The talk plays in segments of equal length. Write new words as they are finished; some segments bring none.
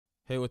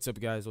Hey, what's up,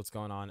 guys? What's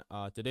going on?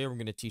 Today we're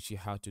gonna teach you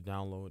how to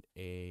download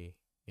a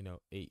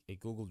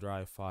Google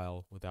Drive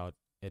file without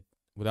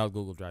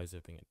Google Drive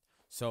zipping it.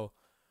 So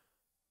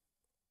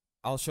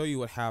I'll show you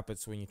what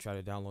happens when you try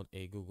to download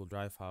a Google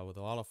Drive file with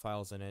a lot of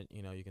files in it.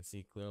 You can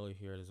see clearly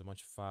here. There's a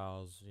bunch of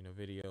files,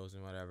 videos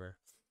and whatever.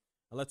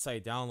 And let's say I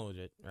download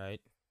it,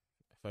 right?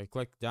 If I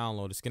click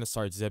download, it's gonna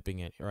start zipping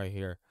it right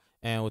here.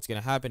 And what's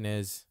gonna happen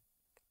is,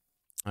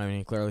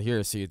 clearly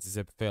here, see it's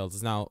zip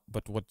fails now.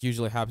 But what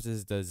usually happens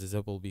is the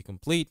zip will be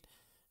complete,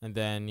 and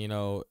then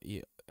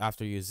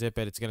after you zip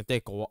it, it's gonna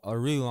take a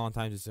really long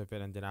time to zip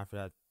it, and then after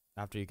that,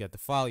 after you get the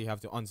file, you have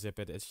to unzip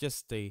it. It's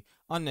just a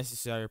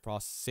unnecessary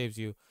process. Saves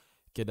you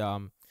could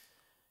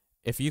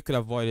if you could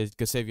avoid it,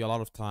 could save you a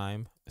lot of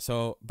time.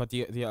 So, but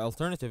the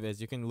alternative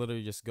is you can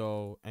literally just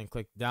go and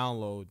click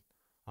download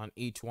on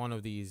each one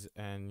of these,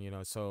 and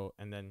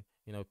and then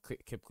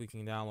keep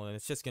clicking download, and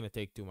it's just gonna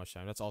take too much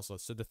time. That's also,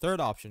 so the third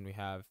option we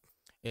have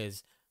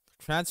is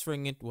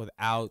transferring it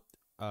without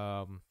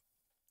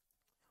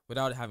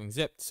having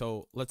zipped.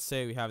 So let's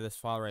say we have this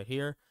file right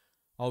here.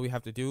 All we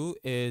have to do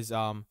is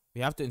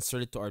we have to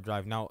insert it to our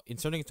drive. Now,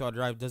 inserting it to our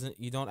drive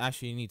you don't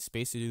actually need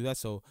space to do that.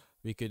 So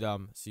we could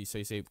see, so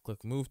you say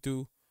click move it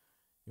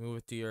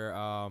to your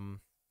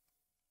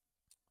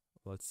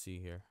let's see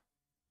here,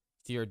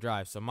 to your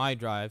drive. So my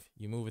drive,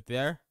 you move it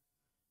there,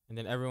 and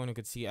then everyone who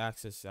could see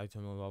access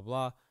item, blah blah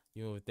blah,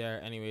 you move it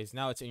there. Anyways,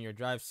 now it's in your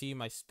drive. See,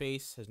 my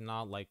space has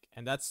not, like,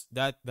 and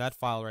that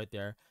file right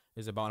there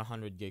is about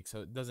 100 gigs,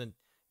 so it doesn't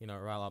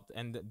rile up.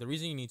 And the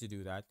reason you need to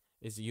do that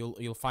is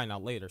you'll find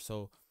out later.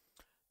 So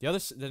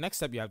the next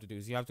step you have to do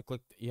is you have to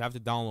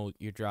download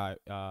your drive,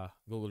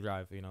 Google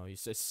Drive.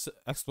 It's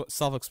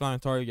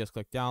self-explanatory. Just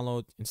click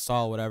download,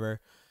 install, whatever,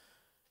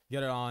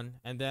 get it on,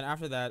 and then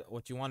after that,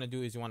 what you want to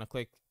do is you want to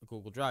click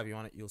Google Drive.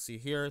 You'll see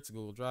here it's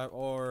Google Drive,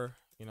 or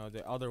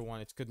the other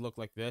one. It could look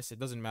like this. It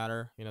doesn't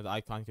matter. The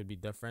icon could be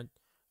different,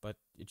 but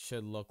it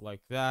should look like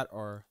that,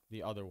 or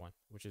the other one,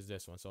 which is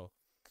this one. So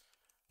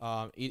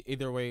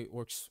either way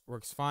works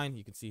fine.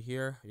 You can see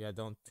here, yeah,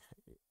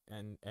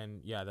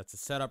 that's a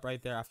setup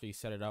right there after you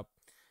set it up.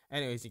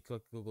 Anyways, you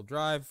click Google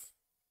Drive,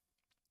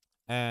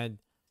 and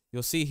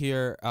you'll see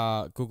here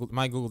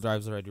my Google Drive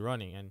is already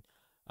running. And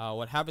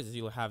what happens is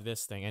you'll have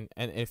this thing,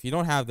 and if you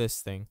don't have this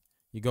thing,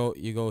 you go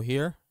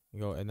here,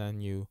 and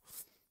then you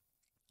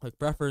click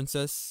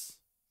preferences,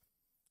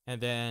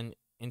 and then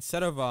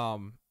instead of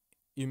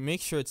you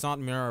make sure it's not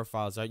mirror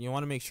files, right? You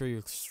want to make sure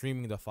you're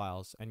streaming the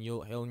files, and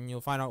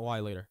you'll find out why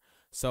later.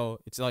 So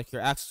it's like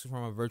you're accessing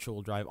from a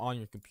virtual drive on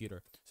your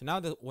computer. So now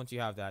that once you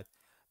have that,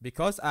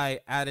 because I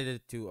added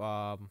it to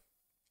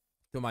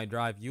my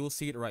drive, you'll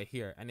see it right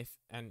here.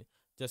 And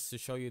just to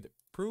show you the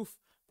proof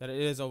that it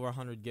is over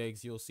 100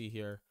 gigs, you'll see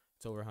here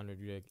it's over 100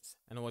 gigs.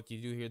 And what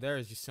you do here there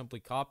is you simply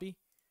copy,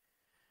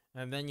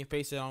 and then you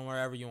paste it on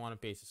wherever you want to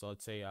paste it. So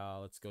let's say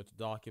let's go to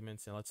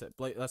documents, and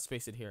let's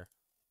paste it here.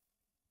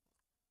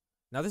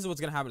 Now this is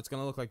what's gonna happen. It's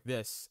gonna look like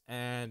this,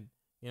 and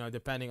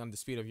depending on the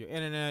speed of your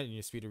internet and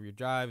your speed of your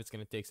drive, it's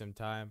gonna take some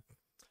time.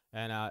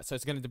 And so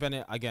it's gonna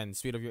depend, again, the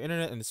speed of your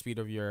internet and the speed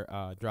of your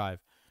drive.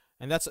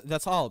 And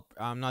that's all.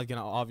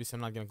 Obviously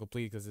I'm not gonna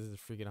complete because this is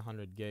freaking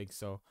 100 gigs,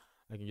 so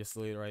I can just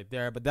delete it right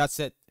there. But that's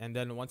it. And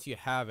then once you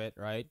have it,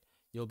 right,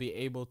 you'll be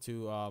able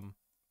to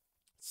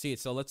see it.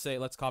 So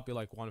let's copy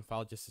like one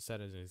file just to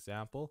set as an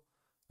example.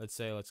 Let's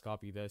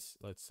copy this.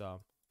 Let's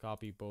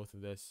copy both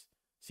of this.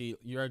 See,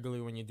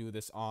 regularly when you do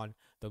this on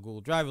the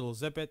Google Drive, it'll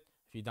zip it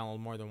if you download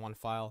more than one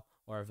file,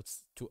 or if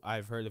it's too,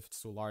 I've heard if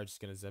it's too large, it's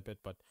gonna zip it.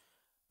 But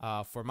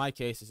for my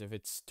case, if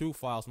it's two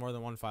files, more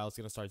than one file, it's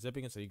gonna start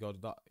zipping it. So you go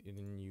to and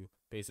then you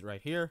paste it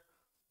right here.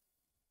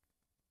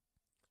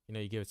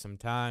 You give it some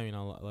time.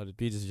 Let it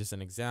be. This is just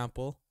an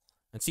example.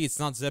 And see, it's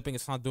not zipping.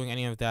 It's not doing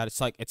any of that.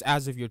 It's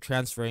as if you're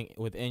transferring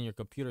within your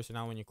computer. So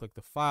now when you click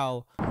the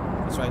file,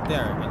 it's right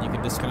there, and you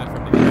can disconnect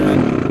from the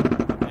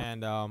internet.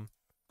 And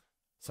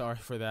sorry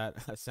for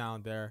that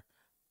sound there.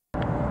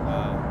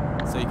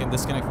 So you can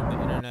disconnect from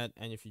the internet,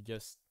 and if you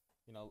just,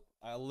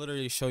 I'll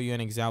literally show you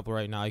an example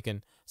right now. You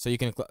can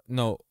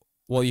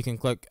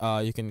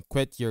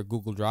quit your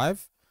Google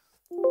Drive,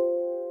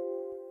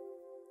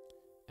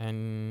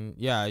 and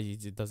yeah,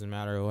 it doesn't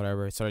matter or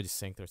whatever. It's already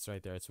synced. It's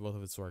right there. It's both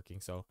of it's working,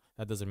 so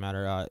that doesn't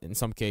matter. In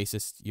some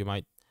cases, you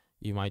might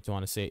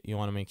want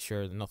to make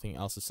sure that nothing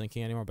else is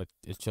syncing anymore, but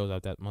it shows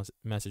out that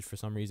message for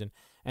some reason.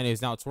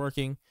 Anyways, now it's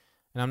working.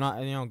 And I'm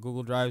not,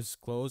 Google Drive's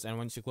closed, and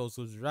once you close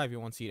Google Drive, you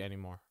won't see it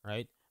anymore,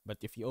 right? But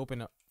if you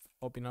open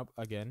up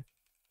again,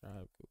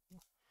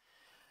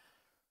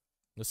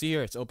 you'll see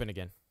here it's open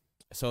again.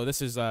 So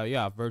this is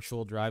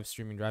virtual drive,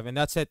 streaming drive, and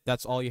that's it.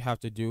 That's all you have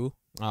to do.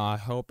 I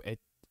hope it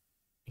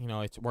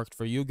worked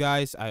for you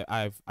guys.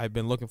 I've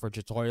been looking for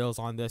tutorials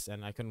on this,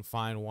 and I couldn't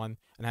find one,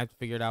 and I had to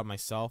figure it out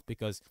myself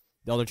because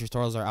the other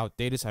tutorials are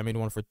outdated. So I made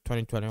one for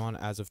 2021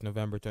 as of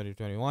November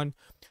 2021,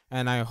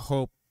 and I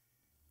hope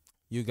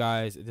you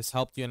guys, this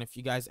helped you. And if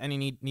you guys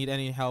need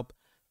any help,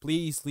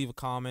 please leave a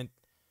comment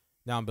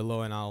down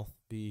below, and I'll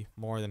be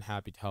more than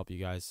happy to help you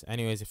guys.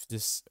 Anyways, if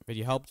this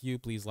video helped you,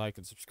 please like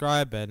and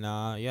subscribe, and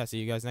yeah, see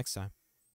you guys next time.